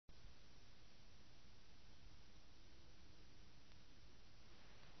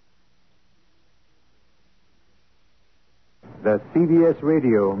The CBS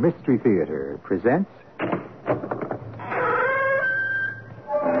Radio Mystery Theater presents...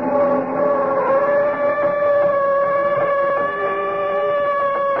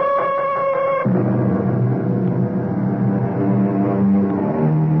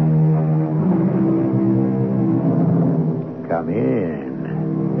 Come in.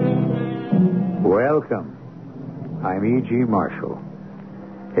 Welcome. I'm E.G. Marshall.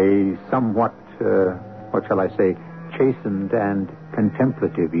 A somewhat, what shall I say, chastened and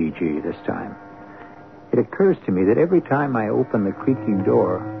contemplative E.G. this time. It occurs to me that every time I open the creaking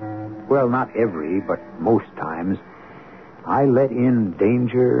door, well, not every, but most times, I let in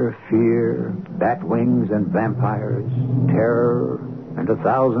danger, fear, bat wings and vampires, terror, and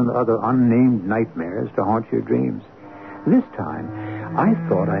 1,000 other unnamed nightmares to haunt your dreams. This time, I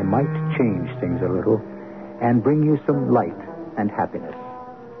thought I might change things a little and bring you some light and happiness.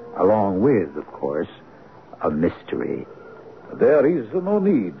 Along with, of course, a mystery. There is no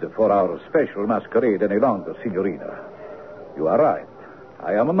need for our special masquerade any longer, Signorina. You are right.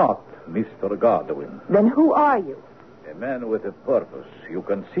 I am not Mr. Godwin. Then who are you? A man with a purpose. You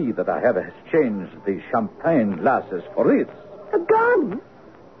can see that I have exchanged the champagne glasses for this. A gun?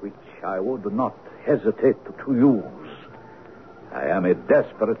 Which I would not hesitate to use. I am a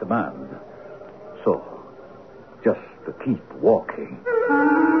desperate man. So, just keep walking.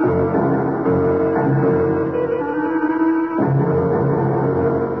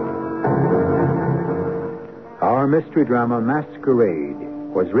 Our mystery drama, Masquerade,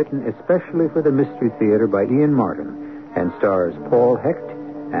 was written especially for the Mystery Theater by Ian Martin and stars Paul Hecht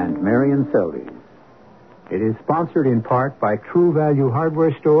and Marion Seldes. It is sponsored in part by True Value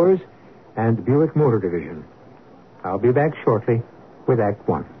Hardware Stores and Buick Motor Division. I'll be back shortly with Act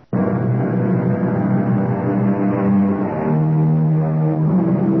One.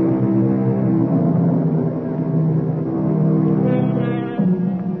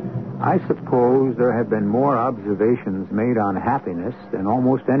 I suppose there have been more observations made on happiness than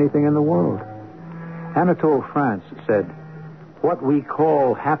almost anything in the world. Anatole France said, "What we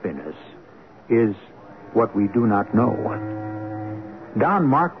call happiness is what we do not know." Don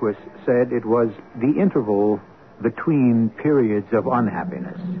Marquis said it was the interval between periods of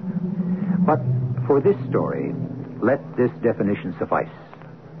unhappiness. But for this story, let this definition suffice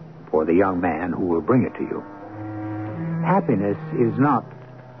for the young man who will bring it to you. Happiness is not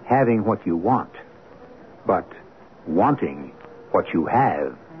having what you want, but wanting what you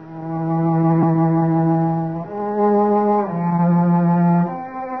have.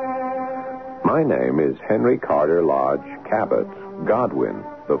 My name is Henry Carter Lodge Cabot Godwin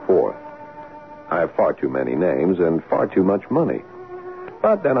IV. I have far too many names and far too much money.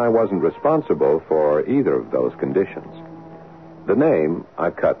 But then I wasn't responsible for either of those conditions. The name,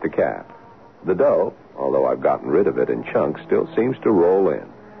 I've cut the cap. The dough, although I've gotten rid of it in chunks, still seems to roll in.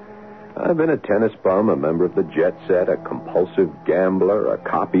 I've been a tennis bum, a member of the jet set, a compulsive gambler, a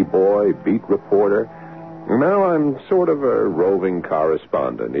copy boy, beat reporter. Now I'm sort of a roving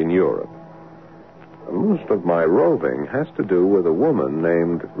correspondent in Europe. Most of my roving has to do with a woman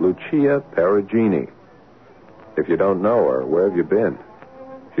named Lucia Perugini. If you don't know her, where have you been?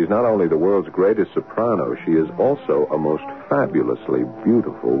 She's not only the world's greatest soprano, she is also a most fabulously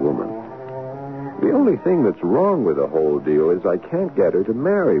beautiful woman. The only thing that's wrong with the whole deal is I can't get her to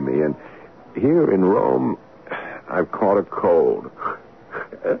marry me, and here in Rome, I've caught a cold.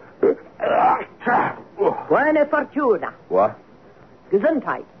 Buona fortuna. What?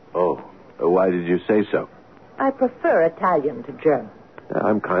 Gesundheit. Oh, why did you say so? I prefer Italian to German.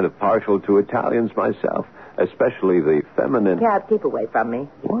 I'm kind of partial to Italians myself, especially the feminine... Cab, keep away from me.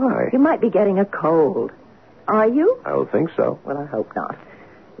 Why? You might be getting a cold. Are you? I don't think so. Well, I hope not.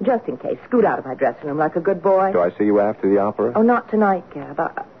 Just in case, scoot out of my dressing room like a good boy. Do I see you after the opera? Oh, not tonight, Cab.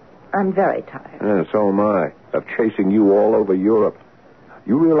 I'm very tired. Yeah, so am I, of chasing you all over Europe.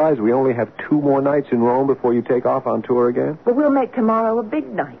 You realize we only have 2 more nights in Rome before you take off on tour again? But we'll make tomorrow a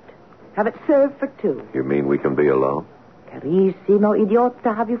big night. Have it served for 2. You mean we can be alone? Carissimo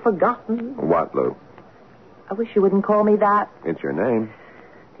idiota, have you forgotten? What, Lou? I wish you wouldn't call me that. It's your name.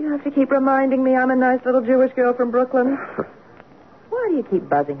 Do you have to keep reminding me I'm a nice little Jewish girl from Brooklyn? Why do you keep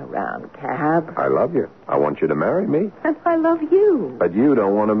buzzing around, Cab? I love you. I want you to marry me. And I love you. But you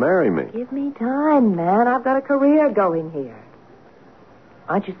don't want to marry me. Give me time, man. I've got a career going here.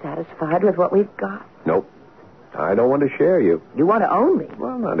 Aren't you satisfied with what we've got? Nope. I don't want to share you. You want to own me?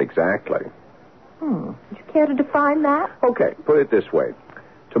 Well, not exactly. Would you care to define that? Okay, put it this way.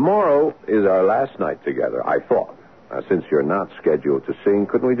 Tomorrow is our last night together, I thought. Since you're not scheduled to sing,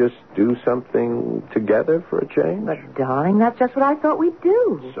 couldn't we just do something together for a change? But, darling, that's just what I thought we'd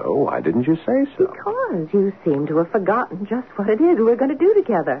do. So, why didn't you say so? Because you seem to have forgotten just what it is we're going to do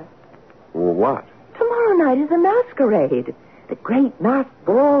together. Well, what? Tomorrow night is a masquerade. The great masked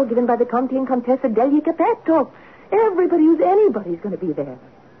ball given by the Conte and Contessa degli Capetto. Everybody who's anybody's going to be there.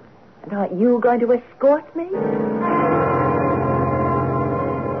 And aren't you going to escort me?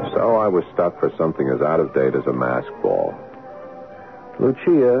 So I was stuck for something as out of date as a mask ball.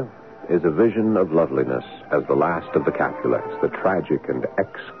 Lucia is a vision of loveliness as the last of the Capulets, the tragic and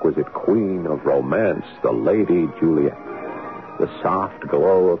exquisite queen of romance, the Lady Juliet. The soft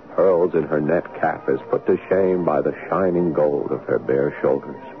glow of pearls in her net cap is put to shame by the shining gold of her bare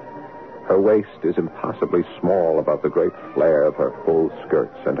shoulders. Her waist is impossibly small above the great flare of her full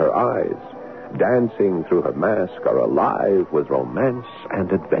skirts, and her eyes, dancing through her mask, are alive with romance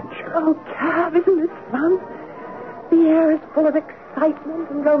and adventure. Oh, Cab, isn't this fun? The air is full of excitement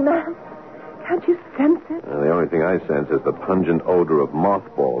and romance. Can't you sense it? The only thing I sense is the pungent odor of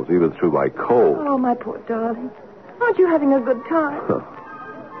mothballs, even through my coat. Oh, my poor darling. Aren't you having a good time?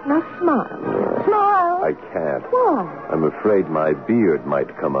 Now smile. Smile. I can't. Why? I'm afraid my beard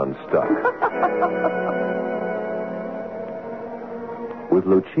might come unstuck. With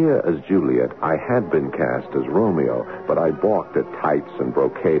Lucia as Juliet, I had been cast as Romeo, but I balked at tights and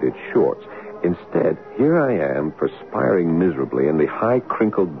brocaded shorts. Instead, here I am, perspiring miserably in the high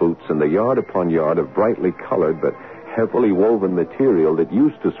crinkled boots and the yard upon yard of brightly colored but heavily woven material that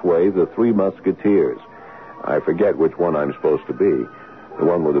used to sway the Three Musketeers. I forget which one I'm supposed to be. The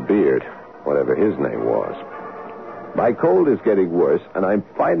one with the beard, whatever his name was. My cold is getting worse, and I'm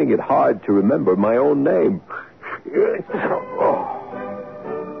finding it hard to remember my own name.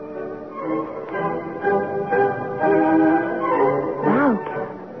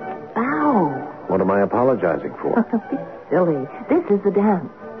 Bow. What am I apologizing for? Be silly. This is the dance.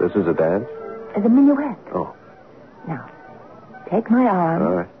 This is a dance? The minuet. Oh. Now, take my arm.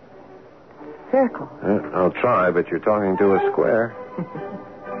 All right. Circle. I'll try, but you're talking to a square.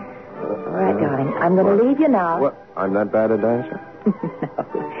 All right, darling. I'm going to leave you now. What? I'm not bad a dancer? No.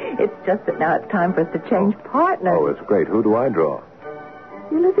 It's just that now it's time for us to change partners. Oh, it's great. Who do I draw?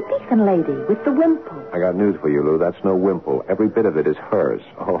 You Elizabethan lady with the wimple. I got news for you, Lou. That's no wimple. Every bit of it is hers.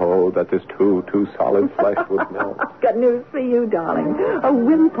 Oh, that this too solid flesh would melt. I've got news for you, darling. A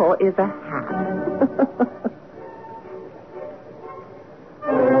wimple is a hat.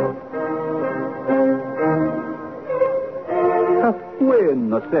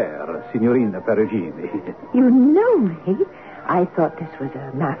 Buonasera, signorina Perugini. You know me. I thought this was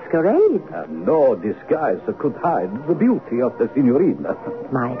a masquerade. No disguise could hide the beauty of the signorina.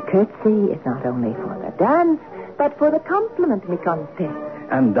 My curtsy is not only for the dance, but for the compliment, mi conte.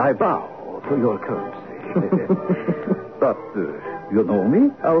 And I bow to your courtesy. But you know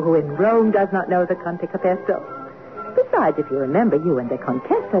me? Oh, who in Rome does not know the Conte Capetto? Besides, if you remember, you and the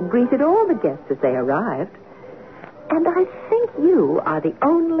Contessa greeted all the guests as they arrived. And I think you are the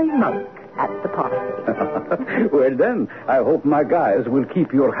only monk at the party. Well, then, I hope my guys will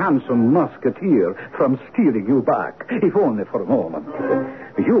keep your handsome musketeer from stealing you back, if only for a moment.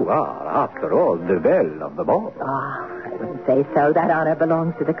 You are, after all, the belle of the ball. I wouldn't say so. That honor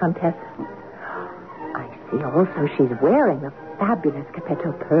belongs to the Contessa. I see also she's wearing the fabulous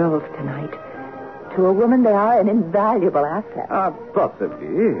Capetto pearls tonight. To a woman, they are an invaluable asset.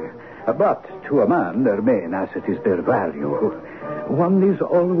 Possibly. But to a man, their main asset is their value. One is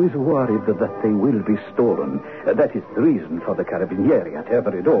always worried that they will be stolen. That is the reason for the carabinieri at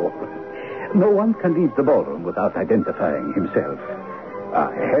every door. No one can leave the ballroom without identifying himself.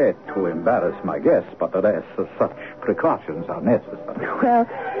 I hate to embarrass my guests, but alas, such precautions are necessary. Well,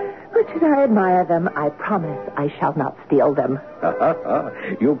 much as I admire them, I promise I shall not steal them.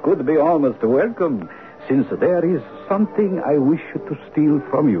 You could be almost welcome, since there is something I wish to steal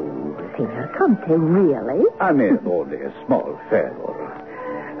from you. Signor Conte, really? I mean, only a small favor.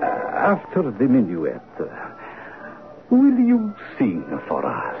 After the minuet, will you sing for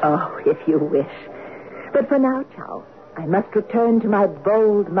us? Oh, if you wish. But for now, ciao. I must return to my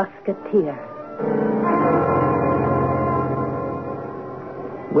bold musketeer.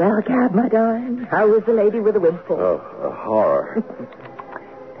 Well, Cab, my darling, how was the lady with the wimple? Oh, a horror.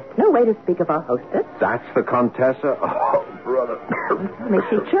 No way to speak of our hostess. That's the Contessa? Oh, brother. Tell me,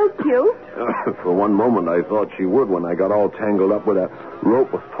 she choked you. For one moment, I thought she would when I got all tangled up with that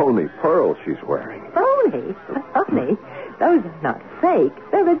rope of phony pearls she's wearing. Phony? Phony? Those are not fake.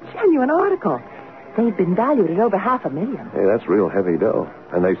 They're a genuine article. They've been valued at over $500,000. Hey, that's real heavy dough.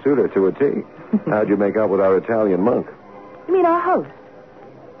 And they suit her to a T. How'd you make out with our Italian monk? You mean our host?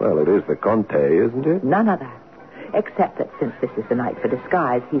 Well, it is the Conte, isn't it? None other. Except that since this is the night for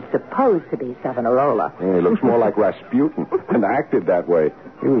disguise, he's supposed to be Savonarola. He looks more like Rasputin and acted that way.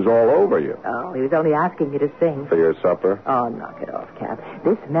 He was all over you. Oh, he was only asking you to sing. For your supper? Oh, knock it off, Cap.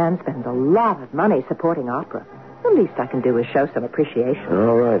 This man spends a lot of money supporting opera. The least I can do is show some appreciation.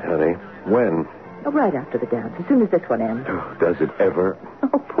 All right, honey. When? Oh, right after the dance, as soon as this one ends. Oh, does it ever?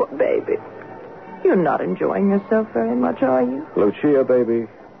 Oh, poor baby. You're not enjoying yourself very much, are you? Lucia, baby,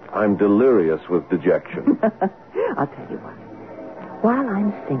 I'm delirious with dejection. I'll tell you what. While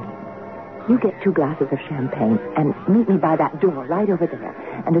I'm singing, you get 2 glasses of champagne and meet me by that door right over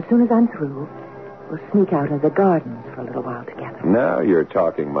there. And as soon as I'm through, we'll sneak out of the gardens for a little while together. Now you're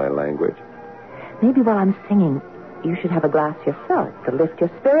talking my language. Maybe while I'm singing, you should have a glass yourself to lift your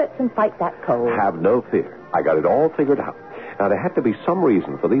spirits and fight that cold. Have no fear. I got it all figured out. Now, there had to be some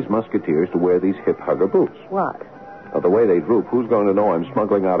reason for these musketeers to wear these hip-hugger boots. What? Well, the way they droop, who's going to know I'm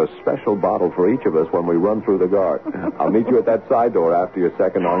smuggling out a special bottle for each of us when we run through the guard? I'll meet you at that side door after your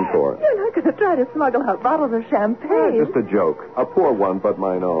second encore. You're not going to try to smuggle out bottles of champagne. Just a joke. A poor one, but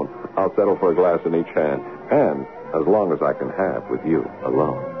mine own. I'll settle for a glass in each hand. And as long as I can have with you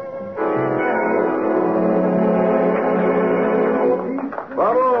alone.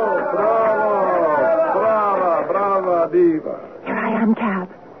 Diva. Here I am, Cap.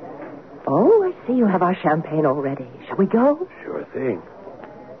 Oh, I see you have our champagne already. Shall we go? Sure thing.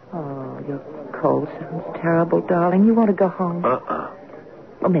 Oh, your cold sounds terrible, darling. You want to go home?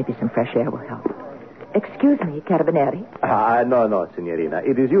 Or maybe some fresh air will help. Excuse me, Carabinieri. No, signorina.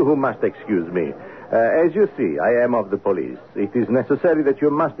 It is you who must excuse me. As you see, I am of the police. It is necessary that you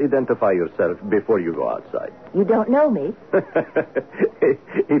must identify yourself before you go outside. You don't know me?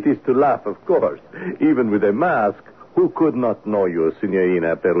 It is to laugh, of course. Even with a mask, who could not know you,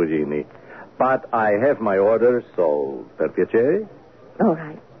 Signorina Perugini? But I have my orders, so per piacere. All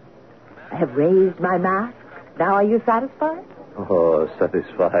right. I have raised my mask. Now are you satisfied? Oh,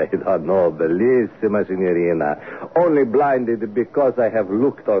 satisfied. Oh, no, bellissima, Signorina. Only blinded because I have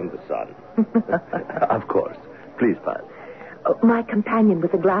looked on the sun. Of course. Please pass. Oh, my companion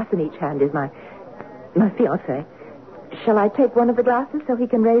with a glass in each hand is my fiancé. Shall I take one of the glasses so he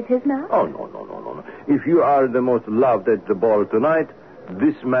can raise his mask? Oh, no. If you are the most loved at the ball tonight,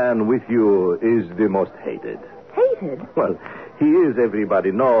 this man with you is the most hated. Hated? Well, he is,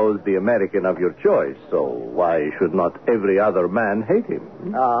 everybody knows, the American of your choice, so why should not every other man hate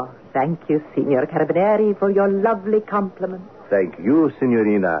him? Oh, thank you, Signor Carabinieri, for your lovely compliment. Thank you,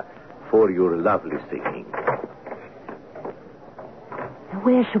 Signorina, for your lovely singing.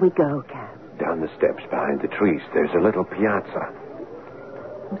 Where shall we go, Cap? Down the steps behind the trees, there's a little piazza.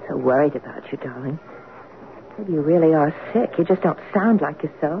 I'm so worried about you, darling. Maybe you really are sick. You just don't sound like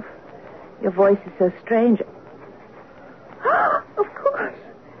yourself. Your voice is so strange. Of course.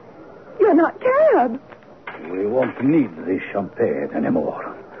 You're not Cab. We won't need this champagne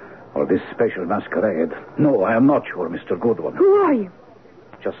anymore. Or this special masquerade. No, I am not your Mr. Goodwin. Who are you?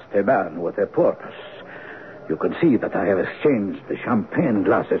 Just a man with a purpose. You can see that I have exchanged the champagne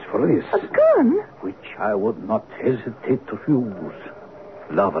glasses for this. A gun? Which I would not hesitate to use.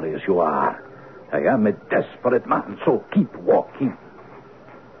 Lovely as you are, I am a desperate man, so keep walking.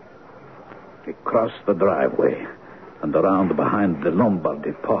 We cross the driveway and around behind the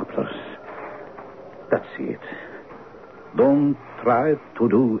Lombardy poplars. That's it. Don't try to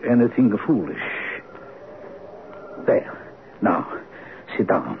do anything foolish. There. Now, sit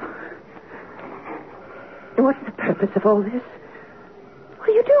down. What's the purpose of all this? What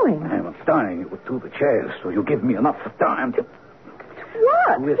are you doing? I'm tying you to the chairs so you give me enough time to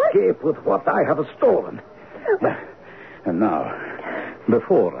What? escape with what I have stolen. And now,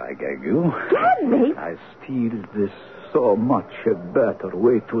 before I gag you... Gag me? I steal this so much a better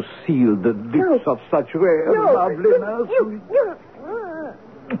way to seal the lips of such rare loveliness.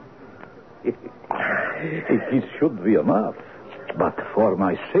 It should be enough. But for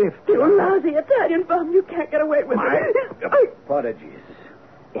my safety... You lousy Italian bum, you can't get away with it. Apologies.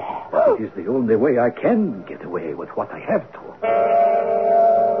 But it is the only way I can get away with what I have to.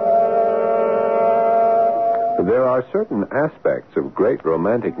 There are certain aspects of great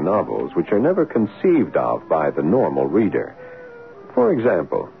romantic novels which are never conceived of by the normal reader. For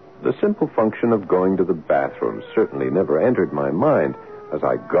example, the simple function of going to the bathroom certainly never entered my mind as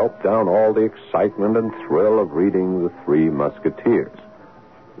I gulped down all the excitement and thrill of reading The Three Musketeers.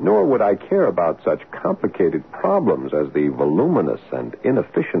 Nor would I care about such complicated problems as the voluminous and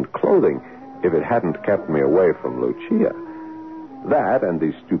inefficient clothing if it hadn't kept me away from Lucia. That and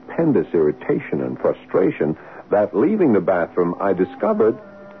the stupendous irritation and frustration that leaving the bathroom I discovered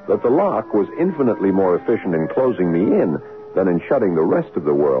that the lock was infinitely more efficient in closing me in than in shutting the rest of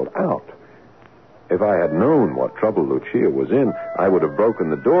the world out. If I had known what trouble Lucia was in, I would have broken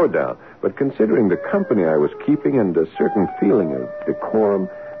the door down. But considering the company I was keeping and a certain feeling of decorum,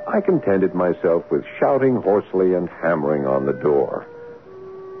 I contented myself with shouting hoarsely and hammering on the door.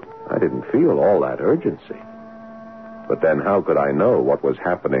 I didn't feel all that urgency. But then how could I know what was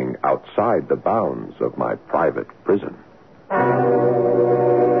happening outside the bounds of my private prison?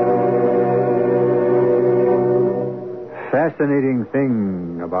 Fascinating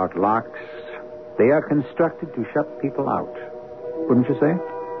thing about locks. They are constructed to shut people out, wouldn't you say?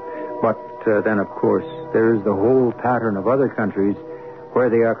 But then, of course, there is the whole pattern of other countries where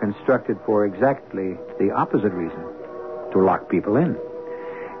they are constructed for exactly the opposite reason, to lock people in.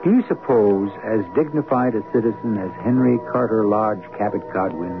 Do you suppose, as dignified a citizen as Henry Carter Lodge Cabot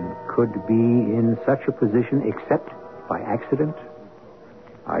Godwin could be in such a position except by accident?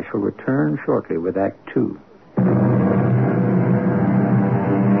 I shall return shortly with Act 2.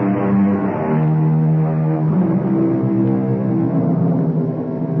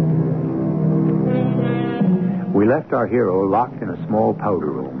 We left our hero locked in a small powder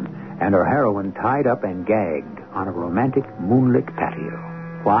room, and our heroine tied up and gagged on a romantic moonlit patio.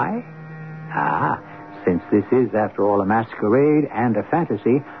 Why? Since this is, after all, a masquerade and a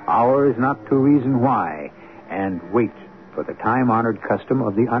fantasy, ours not to reason why, and wait for the time-honored custom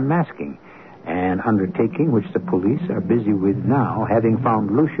of the unmasking, an undertaking which the police are busy with now, having found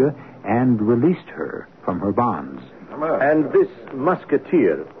Lucia and released her from her bonds. And this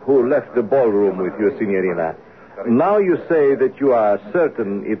musketeer who left the ballroom with you, Signorina, now you say that you are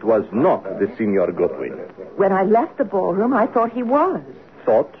certain it was not the Signor Godwin. When I left the ballroom, I thought he was.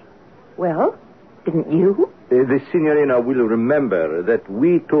 Thought? Well, didn't you? The Signorina will remember that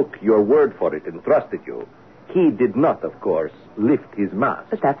we took your word for it and trusted you. He did not, of course, lift his mask.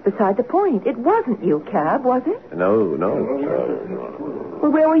 But that's beside the point. It wasn't you, Cab, was it? No.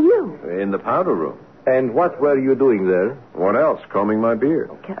 Well, where were you? In the powder room. And what were you doing there? What else? Combing my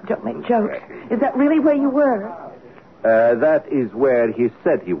beard. Oh, Cab, don't make jokes. Is that really where you were? That is where he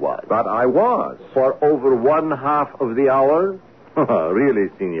said he was. But I was. For over 1/2 of the hour? Really,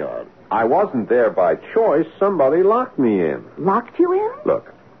 Signor? I wasn't there by choice. Somebody locked me in. Locked you in?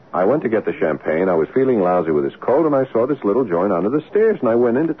 Look, I went to get the champagne. I was feeling lousy with this cold, and I saw this little joint under the stairs, and I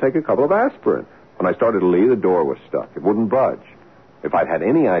went in to take a couple of aspirin. When I started to leave, the door was stuck. It wouldn't budge. If I'd had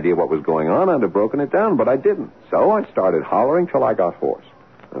any idea what was going on, I'd have broken it down, but I didn't. So I started hollering till I got hoarse.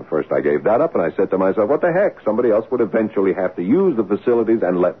 First, I gave that up, and I said to myself, what the heck? Somebody else would eventually have to use the facilities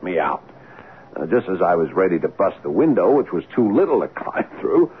and let me out. Just as I was ready to bust the window, which was too little to climb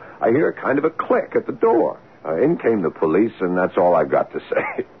through, I hear a kind of a click at the door. In came the police, and that's all I've got to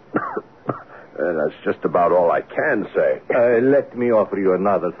say. That's just about all I can say. Let me offer you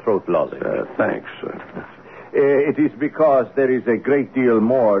another throat lozenge. Thanks. It is because there is a great deal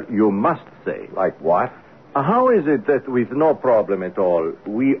more you must say. Like what? How is it that with no problem at all,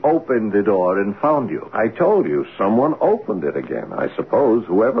 we opened the door and found you? I told you, someone opened it again. I suppose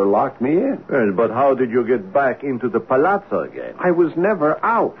whoever locked me in. Well, but how did you get back into the palazzo again? I was never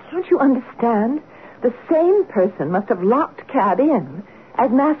out. Don't you understand? The same person must have locked Cab in,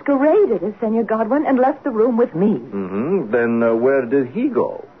 as masqueraded as Senor Godwin, and left the room with me. Mm-hmm. Then where did he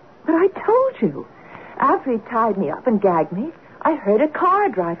go? But I told you. After he tied me up and gagged me, I heard a car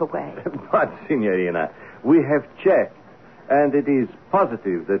drive away. But, Signorina, we have checked, and it is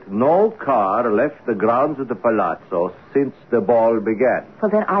positive that no car left the grounds of the palazzo since the ball began. Well,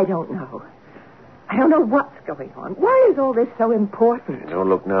 then I don't know. I don't know what's going on. Why is all this so important? Don't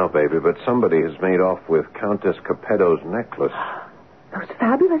look now, baby, but somebody has made off with Countess Capetto's necklace. Those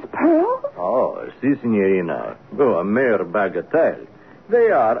fabulous pearls? Oh, si, Signorina. Oh, a mere bagatelle. They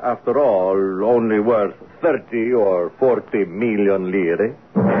are, after all, only worth 30 or 40 million lire.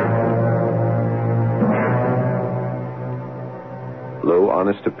 Lou,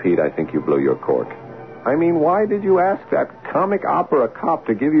 honest to Pete, I think you blew your cork. I mean, why did you ask that comic opera cop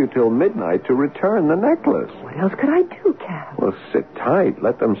to give you till midnight to return the necklace? What else could I do, Cab? Well, sit tight.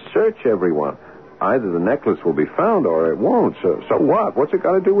 Let them search everyone. Either the necklace will be found or it won't. So what? What's it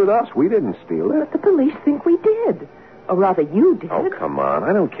got to do with us? We didn't steal it. But the police think we did. Or rather, you did. Oh, come on.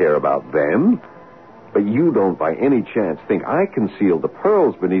 I don't care about them. But you don't by any chance think I concealed the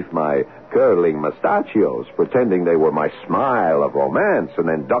pearls beneath my curling mustachios, pretending they were my smile of romance, and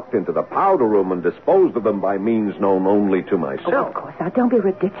then ducked into the powder room and disposed of them by means known only to myself. Oh, of course. Now, don't be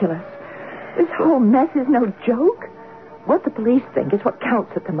ridiculous. This whole mess is no joke. What the police think is what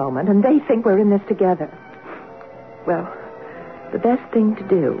counts at the moment, and they think we're in this together. Well, the best thing to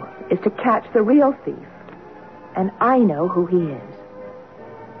do is to catch the real thief. And I know who he is.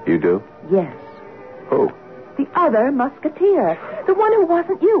 You do? Yes. Who? The other musketeer. The one who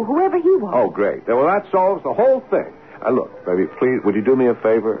wasn't you, whoever he was. Oh, great. Well, that solves the whole thing. Look, baby, please, would you do me a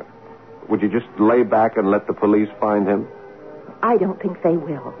favor? Would you just lay back and let the police find him? I don't think they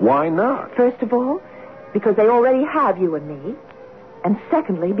will. Why not? First of all, because they already have you and me. And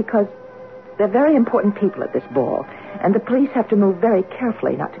secondly, because they're very important people at this ball. And the police have to move very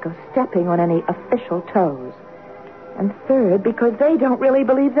carefully not to go stepping on any official toes. And third, because they don't really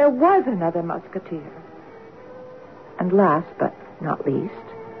believe there was another musketeer. And last but not least,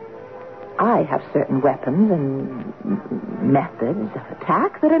 I have certain weapons and methods of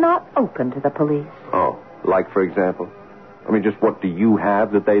attack that are not open to the police. Oh, like, for example? I mean, just what do you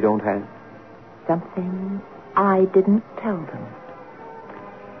have that they don't have? Something I didn't tell them.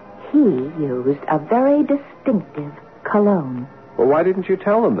 He used a very distinctive cologne. Well, why didn't you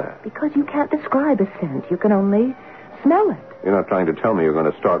tell them that? Because you can't describe a scent. You can only smell it. You're not trying to tell me you're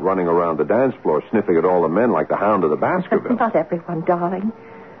going to start running around the dance floor sniffing at all the men like the hound of the Baskervilles. Not everyone, darling.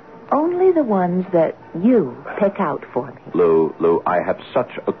 Only the ones that you pick out for me. Lou, I have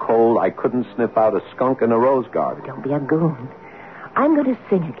such a cold I couldn't sniff out a skunk in a rose garden. Don't be a goon. I'm going to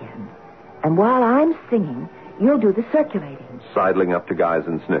sing again. And while I'm singing, you'll do the circulating. Sidling up to guys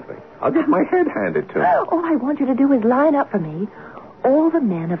and sniffing. I'll get my head handed to me. All I want you to do is line up for me all the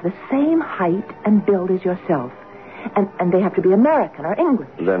men of the same height and build as yourself. And they have to be American or English.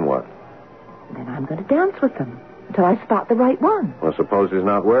 Then what? Then I'm going to dance with them until I spot the right one. Well, suppose he's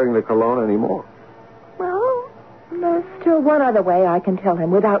not wearing the cologne anymore. Well, there's still one other way I can tell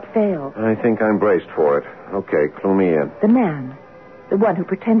him without fail. I think I'm braced for it. Okay, clue me in. The man, the one who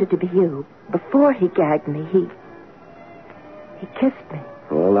pretended to be you, before he gagged me, he kissed me.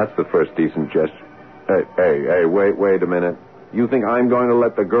 Well, that's the first decent gesture. Hey, wait a minute. You think I'm going to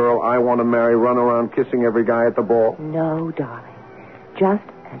let the girl I want to marry run around kissing every guy at the ball? No, darling. Just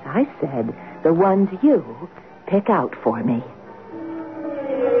as I said, the ones you pick out for me.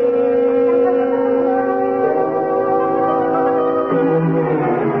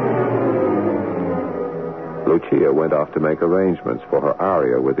 Lucia went off to make arrangements for her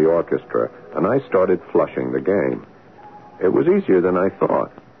aria with the orchestra, and I started flushing the game. It was easier than I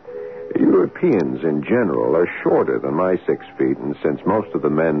thought. Europeans in general are shorter than my 6 feet, and since most of the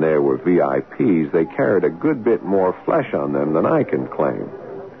men there were VIPs, they carried a good bit more flesh on them than I can claim.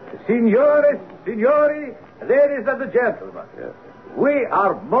 Signore, signori, ladies and gentlemen, Yes. we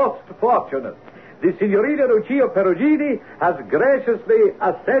are most fortunate. The Signorina Lucia Perugini has graciously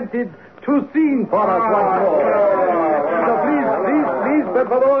assented to sing for us once more. So please, per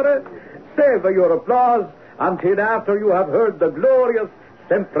favore, save your applause until after you have heard the glorious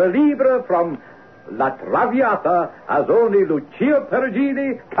Sempre Libre from La Traviata, as only Lucia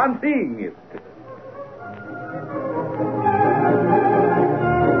Perugini can sing it.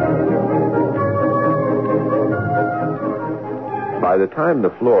 By the time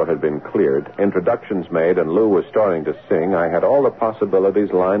the floor had been cleared, introductions made, and Lou was starting to sing, I had all the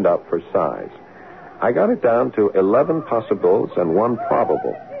possibilities lined up for size. I got it down to 11 possibles and 1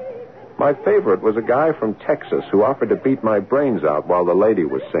 probable. My favorite was a guy from Texas who offered to beat my brains out while the lady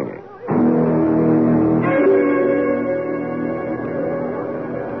was singing.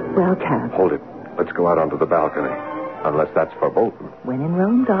 Well, Cab. Hold it. Let's go out onto the balcony. Unless that's verboten. When in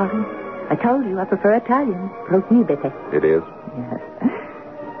Rome, darling. I told you I prefer Italian. Prohibite. It is? Yes.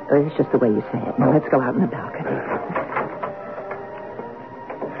 It's just the way you say it. Now, let's go out on the balcony.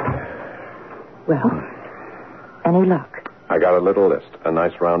 Well, any luck? I got a little list. A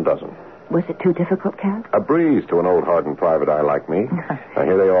nice round dozen. Was it too difficult, Cab? A breeze to an old hardened private eye like me. Now,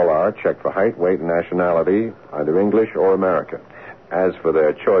 here they all are, checked for height, weight, and nationality, either English or American. As for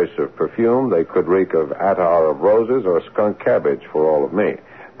their choice of perfume, they could reek of attar of roses or skunk cabbage for all of me.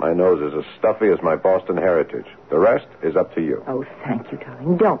 My nose is as stuffy as my Boston heritage. The rest is up to you. Oh, thank you,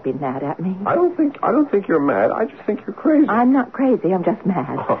 darling. Don't be mad at me. I don't think you're mad. I just think you're crazy. I'm not crazy. I'm just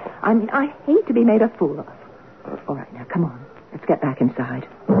mad. Oh. I mean, I hate to be made a fool of. All right, now, come on. Let's get back inside.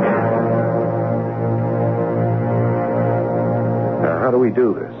 Now, how do we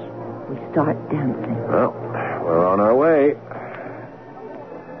do this? We start dancing. Well, we're on our way.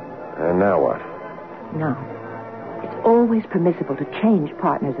 And now what? No. It's always permissible to change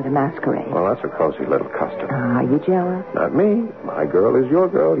partners at a masquerade. Well, that's a cozy little custom. Are you jealous? Not me. My girl is your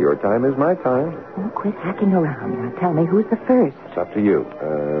girl. Your time is my time. Oh, quit hacking around. Now, tell me, who's the first? It's up to you.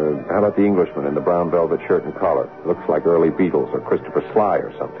 How about the Englishman in the brown velvet shirt and collar? Looks like early Beatles or Christopher Sly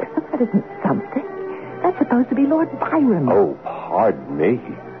or something. That isn't something. That's supposed to be Lord Byron. Oh, pardon me.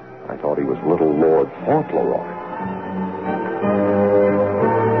 I thought he was little Lord Fauntleroy.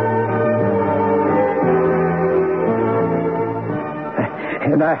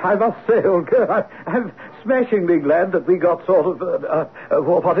 And I must say, old girl, I'm smashingly glad that we got sort of,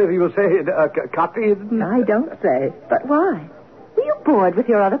 whatever you say, cut in. I don't say. But why? Were you bored with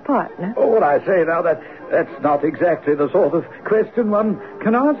your other partner? Oh, what I say now, that's not exactly the sort of question one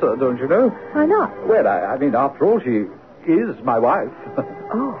can answer, don't you know? Why not? Well, I mean, after all, she is my wife.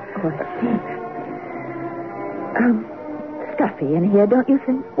 Oh, I see. Stuffy in here, don't you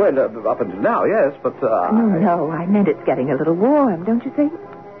think? Well, up until now, yes, but... No, I meant it's getting a little warm, don't you think?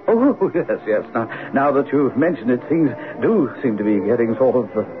 Oh, yes. Now that you've mentioned it, things do seem to be getting sort of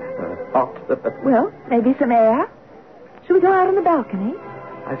hot. Well, maybe some air. Shall we go out on the balcony?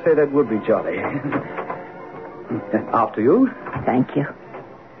 I say that would be jolly. After you. Thank you.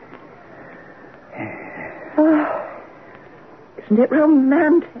 Oh, isn't it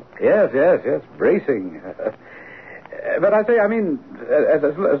romantic? Yes. Bracing. But I say, I mean,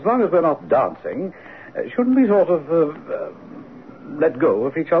 as long as we're not dancing, shouldn't we sort of let go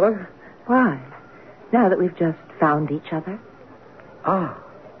of each other? Why? Now that we've just found each other? Oh,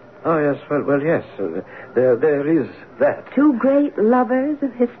 yes. Well, yes. There is that. Two great lovers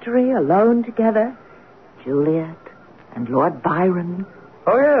of history alone together. Juliet and Lord Byron.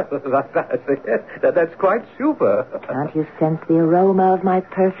 Oh, yes. That's quite super. Can't you sense the aroma of my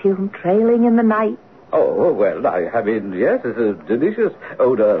perfume trailing in the night? Oh, well, I mean, yes, it's a delicious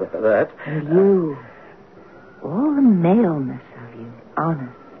odor, that. And you. All the maleness of you.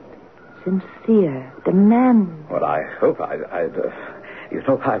 Honest. Sincere. Demanding. Well, I hope I'd you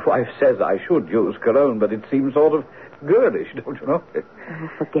know, my wife says I should use cologne, but it seems sort of girlish, don't you know? Oh,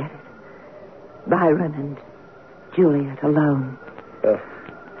 forget it. Byron and Juliet alone.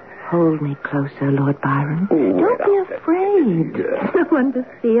 Hold me closer, Lord Byron. Don't be afraid. No one to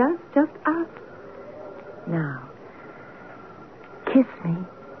see us, just us. Now, kiss me.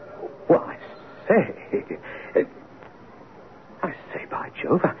 Well, I say, by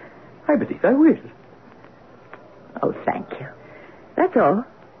Jove, I believe I will. Oh, thank you. That's all.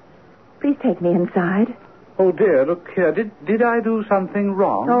 Please take me inside. Oh, dear, look here. Did I do something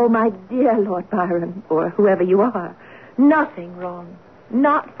wrong? Oh, my dear Lord Byron, or whoever you are. Nothing wrong.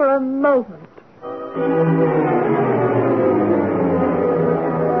 Not for a moment.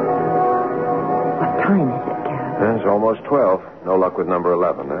 What time is it, Cab? It's almost 12. No luck with number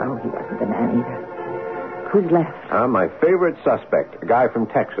 11, huh? Oh, he wasn't the man either. Who's left? My favorite suspect, a guy from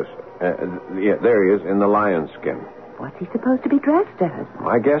Texas. Yeah, there he is, in the lion skin. What's he supposed to be dressed as?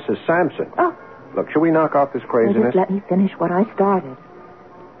 My guess is Samson. Oh. Look, shall we knock off this craziness? Just let me finish what I started.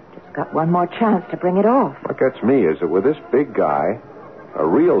 Just got one more chance to bring it off. What gets me is that with this big guy, a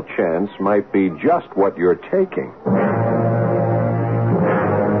real chance might be just what you're taking.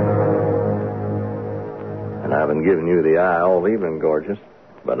 And I've been giving you the eye all evening, gorgeous,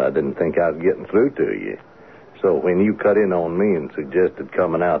 but I didn't think I was getting through to you. So when you cut in on me and suggested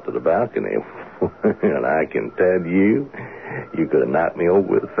coming out to the balcony, and I can tell you could have knocked me over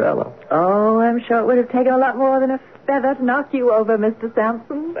with a fellow. Oh, I'm sure it would have taken a lot more than a feather to knock you over, Mr.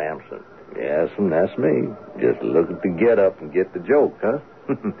 Sampson. Sampson. Yes, and that's me. Just look at the get-up and get the joke, huh?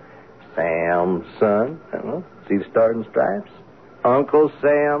 Samson. See the starting stripes? Uncle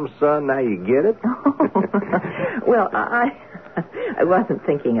Sam's son. Now you get it? Well, I wasn't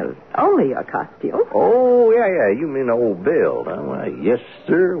thinking of only your costume. Oh, yeah. You mean old build, huh? Well, yes,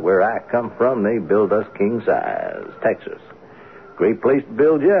 sir. Where I come from, they build us king size. Texas. Great place to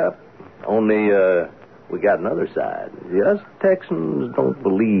build you up. Only, we got another side. Us Texans don't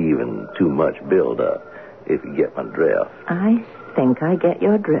believe in too much build-up, if you get my drift. I think I get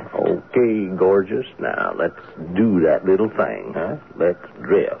your drift. Okay, gorgeous. Now, let's do that little thing, huh? Let's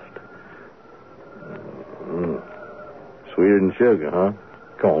drift. Sweeter than sugar, huh?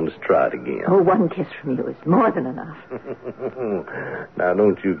 Come on, let's try it again. Oh, one kiss from you is more than enough. Now,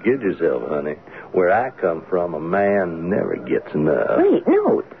 don't you kid yourself, honey. Where I come from, a man never gets enough. Wait,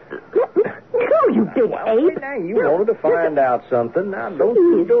 no. No, you big ape. Now, you wanted to find out something. Now, don't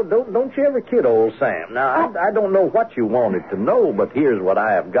you ever kid old Sam. Now, I don't know what you wanted to know, but here's what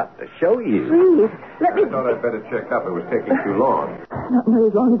I have got to show you. Please, let me... I thought I'd better check up. It was taking too long. Not nearly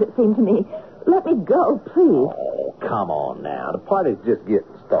as long as it seemed to me. Let me go, please. Oh, come on now. The party's just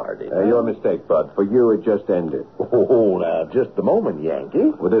getting started. Your mistake, Bud. For you, it just ended. Oh, now, just a moment,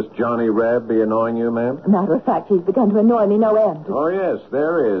 Yankee. Would this Johnny Reb be annoying you, ma'am? Matter of fact, he's begun to annoy me no end. Oh, yes,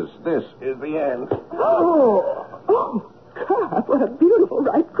 there is. This is the end. Oh, God, what a beautiful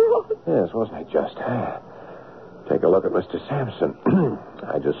right cross. Yes, wasn't it just? Take a look at Mr. Sampson.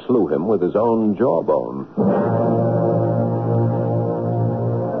 I just slew him with his own jawbone.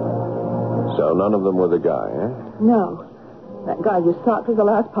 So none of them were the guy, eh? No. That guy you sought was the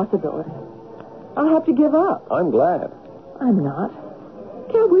last possibility. I'll have to give up. I'm glad. I'm not.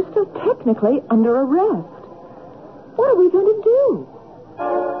 Cal, we're still technically under arrest. What are we going to do?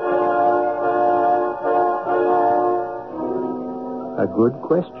 A good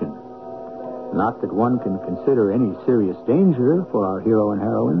question. Not that one can consider any serious danger for our hero and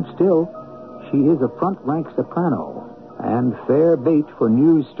heroine. Still, she is a front-rank soprano and fair bait for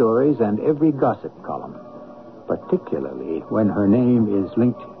news stories and every gossip column, particularly when her name is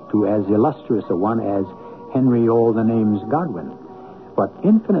linked to as illustrious a one as Henry All the Names Godwin. But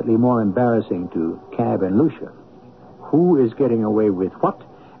infinitely more embarrassing to Cab and Lucia. Who is getting away with what,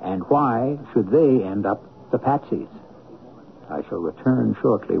 and why should they end up the patsies? I shall return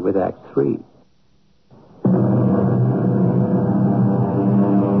shortly with Act 3.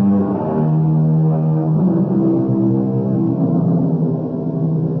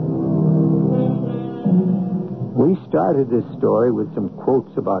 We started this story with some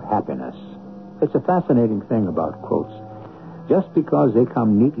quotes about happiness. It's a fascinating thing about quotes. Just because they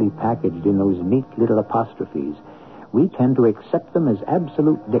come neatly packaged in those neat little apostrophes, we tend to accept them as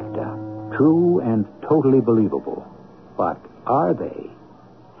absolute dicta, true and totally believable. But are they?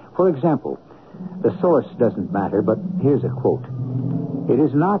 For example, the source doesn't matter, but here's a quote. It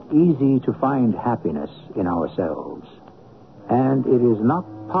is not easy to find happiness in ourselves, and it is not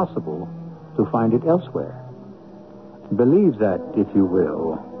possible to find it elsewhere. Believe that, if you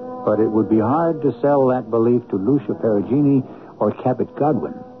will, but it would be hard to sell that belief to Lucia Perugini or Cabot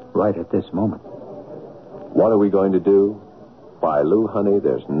Godwin right at this moment. What are we going to do? Why, Lou, honey,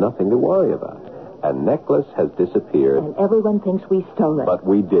 there's nothing to worry about. A necklace has disappeared. And everyone thinks we stole it. But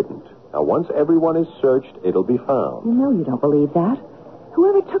we didn't. Now, once everyone is searched, it'll be found. You know you don't believe that.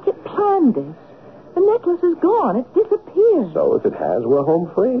 Whoever took it planned this. The necklace is gone. It's disappeared. So if it has, we're home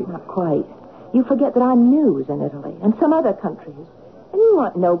free. Not quite. You forget that I'm news in Italy and some other countries. And you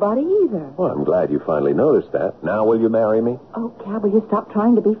aren't nobody either. Well, I'm glad you finally noticed that. Now will you marry me? Oh, Cab, will you stop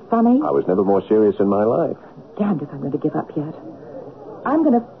trying to be funny? I was never more serious in my life. Damned if I'm going to give up yet. I'm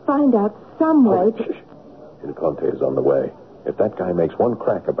going to find out some way to... Il Conte is on the way. If that guy makes one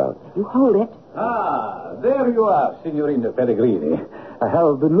crack about... You hold it. Ah, there you are, Signorina Pellegrini. I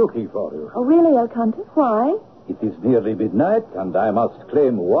have been looking for you. Oh, really, El Conte? Why? It is nearly midnight, and I must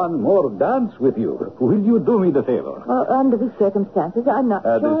claim one more dance with you. Will you do me the favor? Well, under the circumstances, I'm not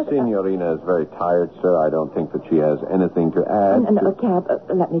sure... The Signorina is very tired, sir. I don't think that she has anything to add. No, Cab,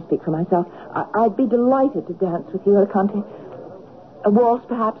 let me speak for myself. I'd be delighted to dance with you, El Conte. A waltz,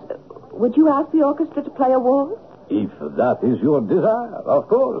 perhaps. Would you ask the orchestra to play a waltz? If that is your desire, of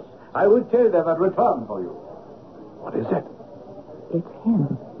course. I will tell them and return for you. What is it? It's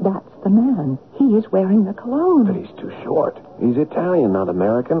him. That's the man. He is wearing the cologne. But he's too short. He's Italian, not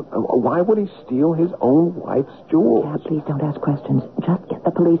American. Why would he steal his own wife's jewels? Cab, please don't ask questions. Just get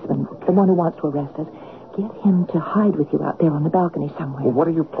the policeman, the one who wants to arrest us. Get him to hide with you out there on the balcony somewhere. Well, what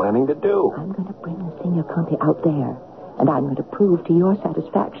are you planning to do? I'm going to bring the Signor Conte out there. And I'm going to prove to your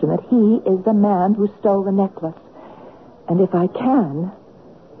satisfaction that he is the man who stole the necklace. And if I can,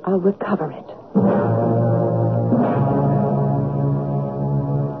 I'll recover it.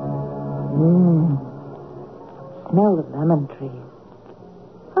 Smell the lemon trees.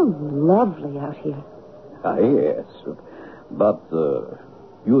 How lovely out here. Ah, yes. But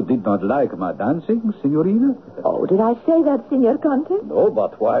you did not like my dancing, Signorina? Oh, did I say that, Signor Conte? No,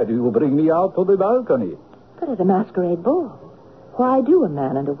 but why do you bring me out to the balcony? But at a masquerade ball. Why do a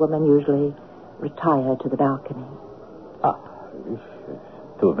man and a woman usually retire to the balcony? Ah,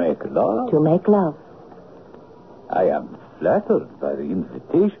 to make love? To make love. I am flattered by the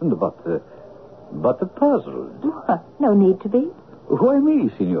invitation, but puzzled. No need to be. Why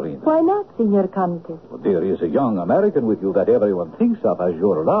me, Signorina? Why not, Signor Conte? There is a young American with you that everyone thinks of as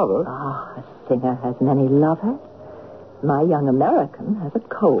your lover. Ah, a singer has many lovers. My young American has a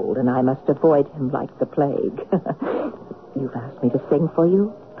cold, and I must avoid him like the plague. You've asked me to sing for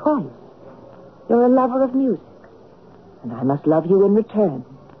you twice. You're a lover of music, and I must love you in return.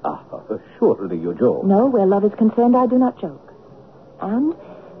 Ah, surely you joke. No, where love is concerned, I do not joke. And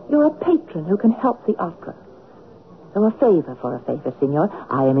you're a patron who can help the opera. So a favor for a favor, Signor.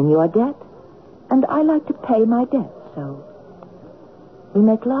 I am in your debt, and I like to pay my debt, so... We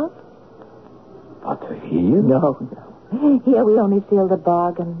make love? But here? No. Here we only seal the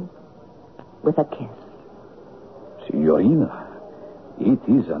bargain with a kiss. Signorina, it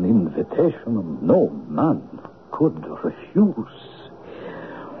is an invitation no man could refuse.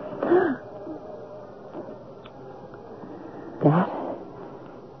 That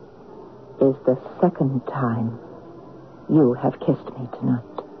is the second time you have kissed me tonight.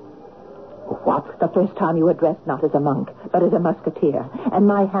 What? The first time you were dressed not as a monk, but as a musketeer, and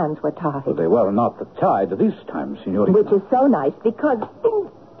my hands were tied. They were not tied this time, Signorina. Which is so nice, because...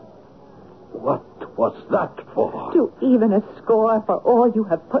 What's that for? To even a score for all you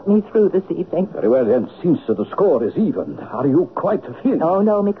have put me through this evening. Very well, then, since the score is even, are you quite finished? Oh,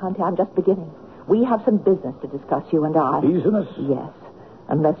 no, mi Conte, I'm just beginning. We have some business to discuss, you and I. Business? Yes.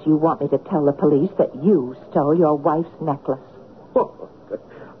 Unless you want me to tell the police that you stole your wife's necklace. Oh,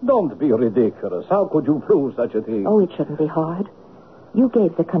 don't be ridiculous. How could you prove such a thing? Oh, it shouldn't be hard. You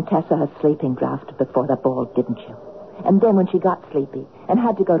gave the Contessa a sleeping draught before the ball, didn't you? And then when she got sleepy and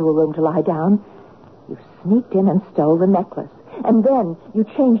had to go to a room to lie down, you sneaked in and stole the necklace. And then you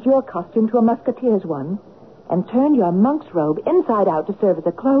changed your costume to a musketeer's one and turned your monk's robe inside out to serve as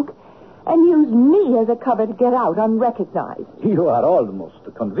a cloak and used me as a cover to get out unrecognized. You are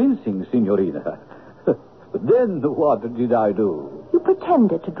almost convincing, Signorina. Then what did I do? You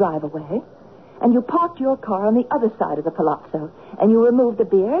pretended to drive away, and you parked your car on the other side of the palazzo, and you removed the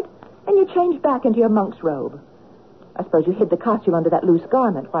beard, and you changed back into your monk's robe. I suppose you hid the costume under that loose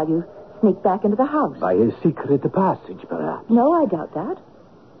garment while you sneaked back into the house. By a secret passage, perhaps. No, I doubt that.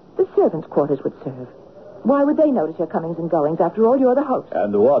 The servants' quarters would serve. Why would they notice your comings and goings? After all, you're the host.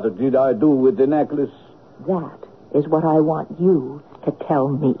 And what did I do with the necklace? That is what I want you to tell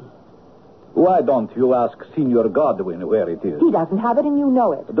me. Why don't you ask Signor Godwin where it is? He doesn't have it, and you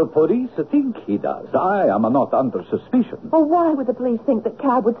know it. The police think he does. I am not under suspicion. Well, why would the police think that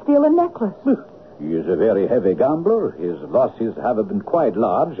Cab would steal a necklace? He is a very heavy gambler. His losses have been quite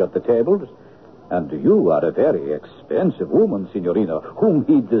large at the tables. And you are a very expensive woman, Signorina, whom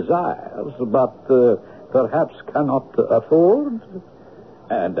he desires, but perhaps cannot afford.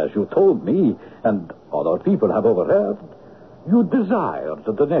 And as you told me, and other people have overheard, you desired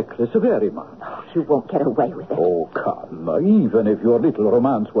the necklace very much. Oh, you won't get away with it. Oh, come. Even if your little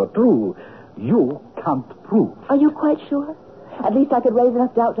romance were true, you can't prove. Are you quite sure? At least I could raise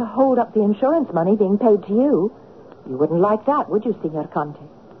enough doubt to hold up the insurance money being paid to you. You wouldn't like that, would you, Signor Conte?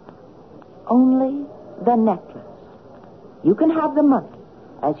 Only the necklace. You can have the money.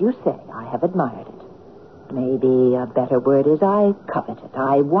 As you say, I have admired it. Maybe a better word is I covet it.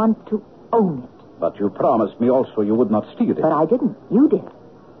 I want to own it. But you promised me also you would not steal it. But I didn't. You did.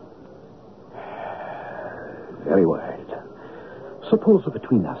 Very well. Suppose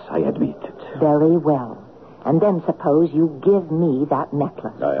between us I admit it. Very well. And then suppose you give me that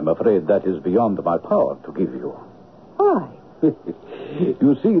necklace. I am afraid that is beyond my power to give you. Why?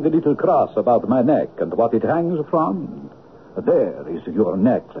 You see the little cross about my neck and what it hangs from? There is your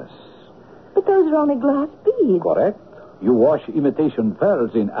necklace. But those are only glass beads. Correct. You wash imitation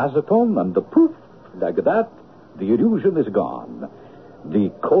pearls in acetone and poof, like that, the illusion is gone. The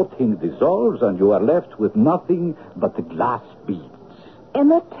coating dissolves and you are left with nothing but the glass beads.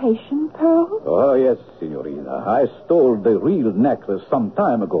 Imitation pearls? Oh, yes, Signorina. I stole the real necklace some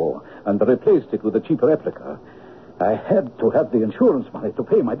time ago and replaced it with a cheap replica. I had to have the insurance money to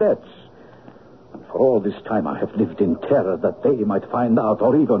pay my debts. And for all this time, I have lived in terror that they might find out,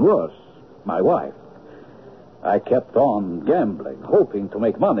 or even worse, my wife. I kept on gambling, hoping to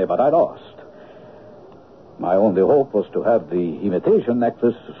make money, but I lost. My only hope was to have the imitation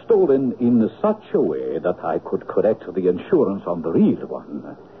necklace stolen in such a way that I could collect the insurance on the real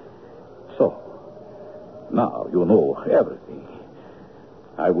one. So, now you know everything.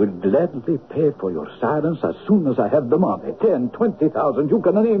 I will gladly pay for your silence as soon as I have the money. 10, 20,000. You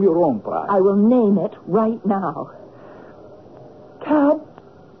can name your own price. I will name it right now. Cab.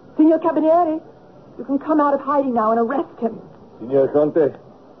 Signor Cabinieri. You can come out of hiding now and arrest him. Signor Conte,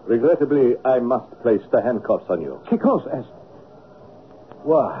 regrettably, I must place the handcuffs on you. Che cosa?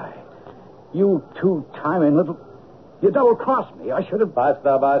 Why, you two-timing little... You double-crossed me. I should have...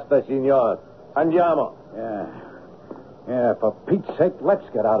 Basta, signor. Andiamo. Yeah, for Pete's sake, let's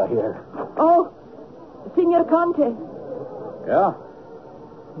get out of here. Oh, Signor Conte. Yeah?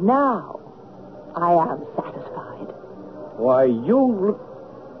 Now, I am satisfied. Why, you...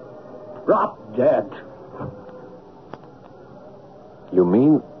 Drop dead. You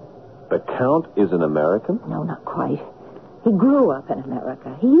mean the Count is an American? No, not quite. He grew up in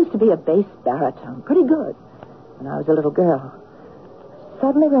America. He used to be a bass baritone. Pretty good. When I was a little girl.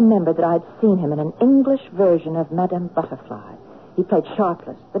 Suddenly remembered that I'd seen him in an English version of Madame Butterfly. He played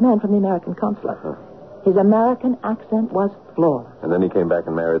Sharpless, the man from the American consulate. His American accent was flawless. And then he came back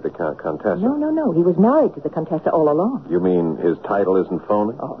and married the Countess. No. He was married to the Contessa all along. You mean his title isn't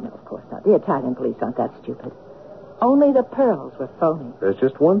phony? Oh, no, of course not. The Italian police aren't that stupid. Only the pearls were phony. There's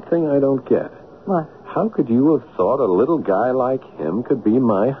just one thing I don't get. What? How could you have thought a little guy like him could be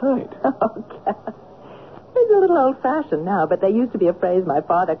my height? Oh, God. He's a little old-fashioned now, but there used to be a phrase my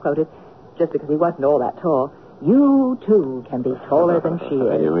father quoted, just because he wasn't all that tall. You, too, can be taller than she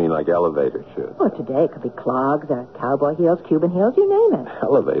is. You mean like elevator shoes? Well, today it could be clogs or cowboy heels, Cuban heels, you name it.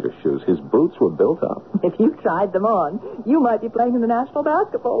 Elevator shoes? His boots were built up. If you tried them on, you might be playing in the National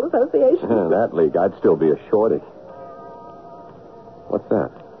Basketball Association. In that league, I'd still be a shorty. What's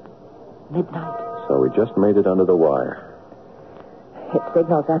that? Midnight. So we just made it under the wire. It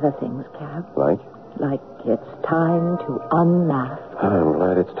signals other things, Cab. Like? Like it's time to unmask. I'm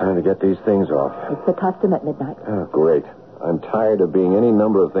glad it's time to get these things off. It's the custom at midnight. Oh, great. I'm tired of being any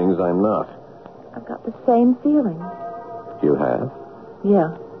number of things I'm not. I've got the same feeling. You have?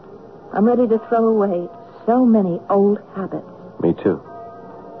 Yeah. I'm ready to throw away so many old habits. Me too.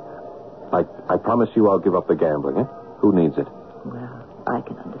 I promise you I'll give up the gambling, eh? Who needs it? Well, I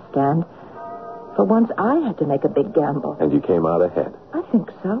can understand. For once, I had to make a big gamble. And you came out ahead. I think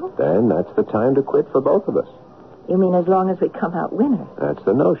so. Then that's the time to quit for both of us. You mean as long as we come out winners? That's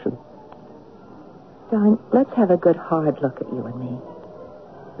the notion. Darling, let's have a good hard look at you and me.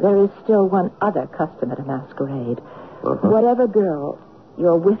 There is still one other custom at a masquerade. Uh-huh. Whatever girl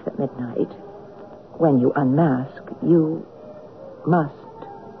you're with at midnight, when you unmask, you must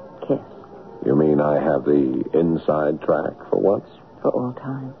kiss. You mean I have the inside track for once? For all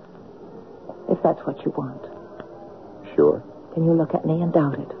time. If that's what you want. Sure. Can you look at me and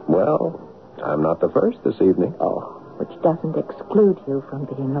doubt it? Well, I'm not the first this evening. Oh, which doesn't exclude you from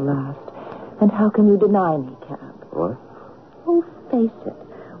being the last. And how can you deny me, Cab? What? Oh, face it.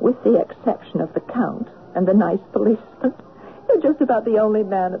 With the exception of the Count and the nice policeman, you're just about the only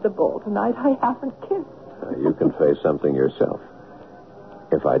man at the ball tonight I haven't kissed. You can face something yourself.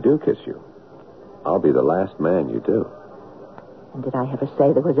 If I do kiss you, I'll be the last man you do. And did I ever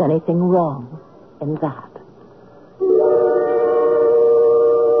say there was anything wrong in that?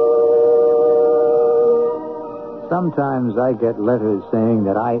 Sometimes I get letters saying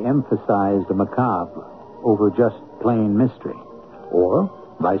that I emphasize the macabre over just plain mystery, or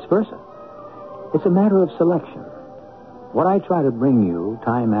vice versa. It's a matter of selection. What I try to bring you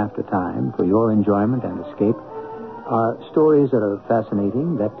time after time for your enjoyment and escape are stories that are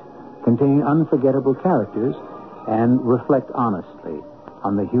fascinating, that contain unforgettable characters, and reflect honestly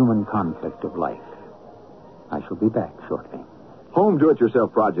on the human conflict of life. I shall be back shortly. Home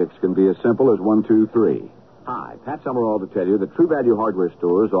do-it-yourself projects can be as simple as 1, 2, 3. Hi, Pat Summerall to tell you that True Value Hardware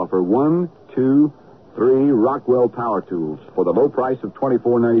stores offer 1, 2, 3 Rockwell power tools for the low price of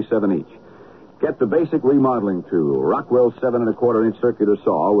 $24.97 each. Get the basic remodeling tool, Rockwell 7 1/4-inch circular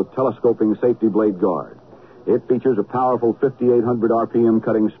saw with telescoping safety blade guard. It features a powerful 5,800 RPM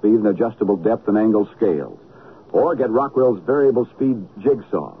cutting speed and adjustable depth and angle scales. Or get Rockwell's variable speed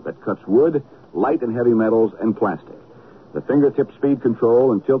jigsaw that cuts wood, light and heavy metals, and plastic. The fingertip speed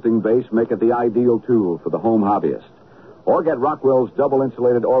control and tilting base make it the ideal tool for the home hobbyist. Or get Rockwell's double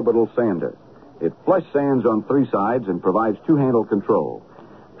insulated orbital sander. It flush sands on 3 sides and provides 2-handle control.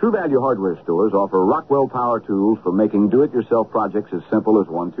 True Value Hardware stores offer Rockwell power tools for making do-it-yourself projects as simple as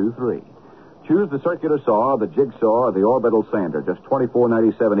 1, 2, 3. Choose the circular saw, the jigsaw, or the orbital sander, just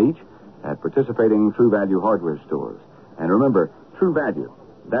 $24.97 each at participating True Value Hardware stores. And remember, True Value,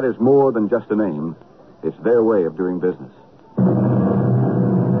 that is more than just a name. It's their way of doing business.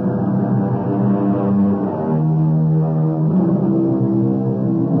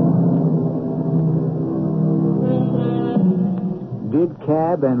 Did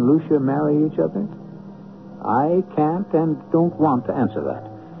Cab and Lucia marry each other? I can't and don't want to answer that.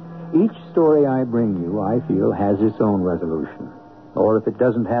 Each story I bring you, I feel, has its own resolution. Or if it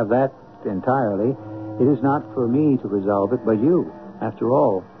doesn't have that entirely, it is not for me to resolve it, but you. After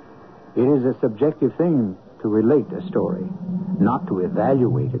all, it is a subjective thing to relate a story, not to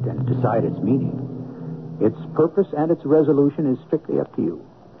evaluate it and decide its meaning. Its purpose and its resolution is strictly up to you,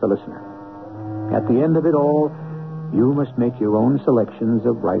 the listener. At the end of it all, you must make your own selections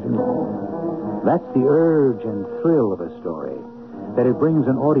of right and wrong. That's the urge and thrill of a story, that it brings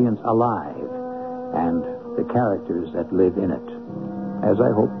an audience alive, and the characters that live in it, as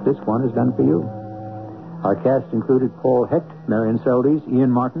I hope this one has done for you. Our cast included Paul Hecht, Marion Seldes,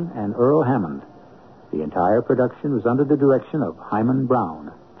 Ian Martin, and Earl Hammond. The entire production was under the direction of Hyman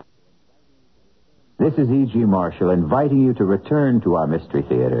Brown. This is E.G. Marshall inviting you to return to our Mystery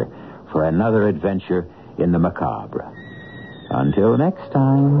Theater for another adventure in the macabre. Until next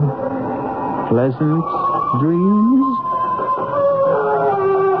time, pleasant dreams.